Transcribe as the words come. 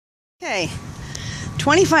Okay,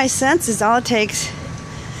 25 cents is all it takes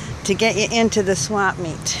to get you into the swap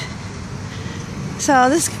meet. So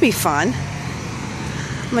this could be fun.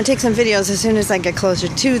 I'm going to take some videos as soon as I get closer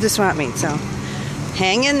to the swap meet. So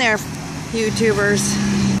hang in there, YouTubers.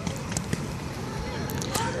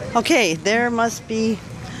 Okay, there must be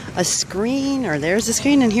a screen, or there's a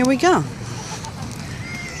screen, and here we go.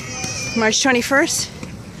 March 21st,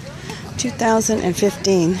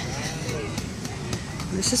 2015.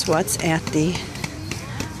 This is what's at the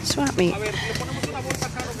swap meet.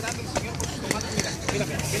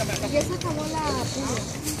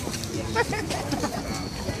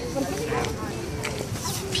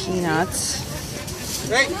 Peanuts,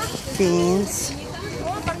 beans,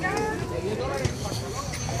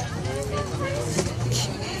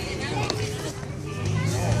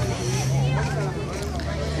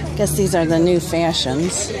 I guess these are the new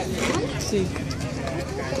fashions.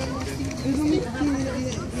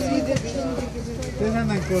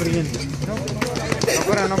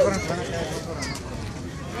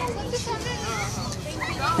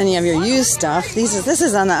 Then you have your used stuff. This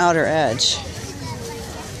is on the outer edge.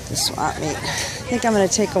 The swap meet. I think I'm going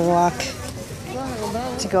to take a walk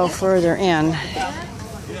to go further in,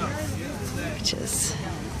 which is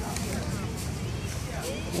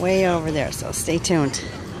way over there. So stay tuned.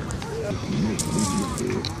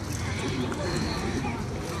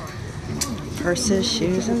 Purses,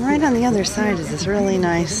 shoes, and right on the other side is this really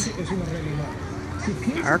nice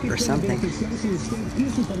park or something.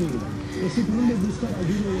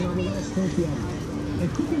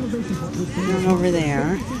 And over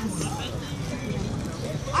there,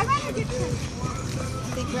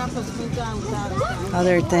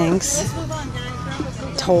 other things,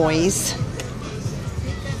 toys,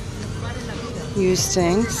 used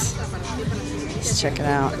things. Let's check it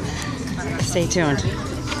out. Stay tuned.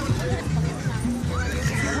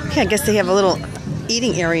 Okay, I guess they have a little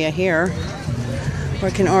eating area here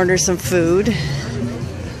where I can order some food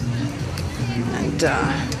and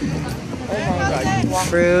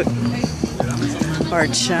fruit,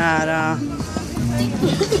 horchata,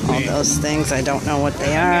 all those things. I don't know what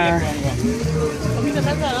they are. I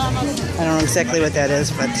don't know exactly what that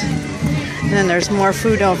is, but and then there's more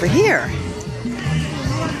food over here.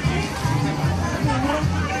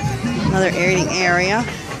 Another eating area.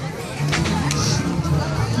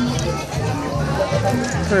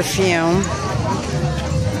 Perfume,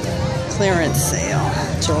 clearance sale,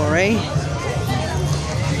 jewelry,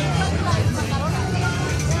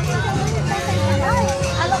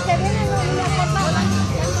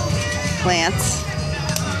 plants,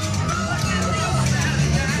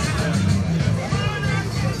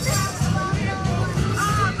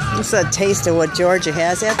 this is a taste of what Georgia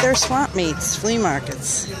has at their swap meets, flea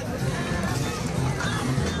markets.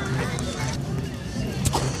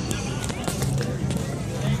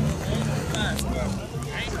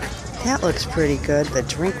 That looks pretty good, the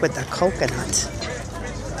drink with the coconut.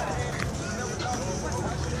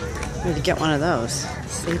 I need to get one of those.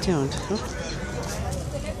 Stay tuned.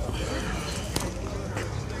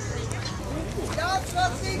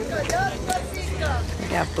 I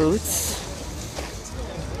got boots.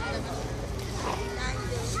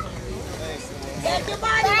 Get your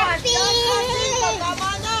body wash. Come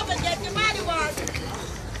on over, get your body wash.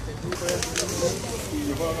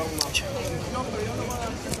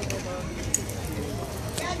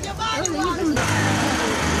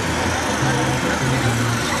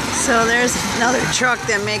 So there's another truck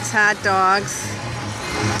that makes hot dogs.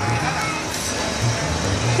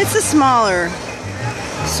 It's a smaller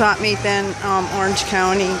swap meet than Orange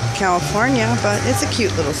County, California, but it's a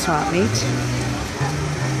cute little swap meet.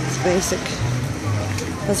 It's basic.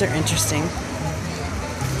 Those are interesting.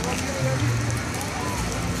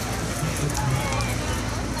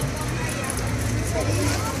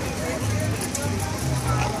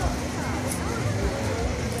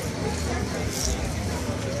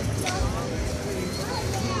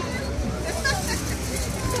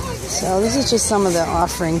 So this is just some of the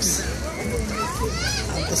offerings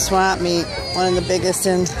of the swap meet, one of the biggest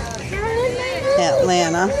in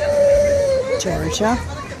Atlanta, Georgia.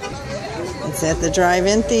 It's at the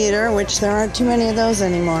Drive-In Theater, which there aren't too many of those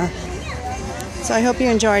anymore. So I hope you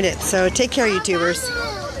enjoyed it. So take care, YouTubers.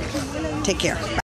 Take care.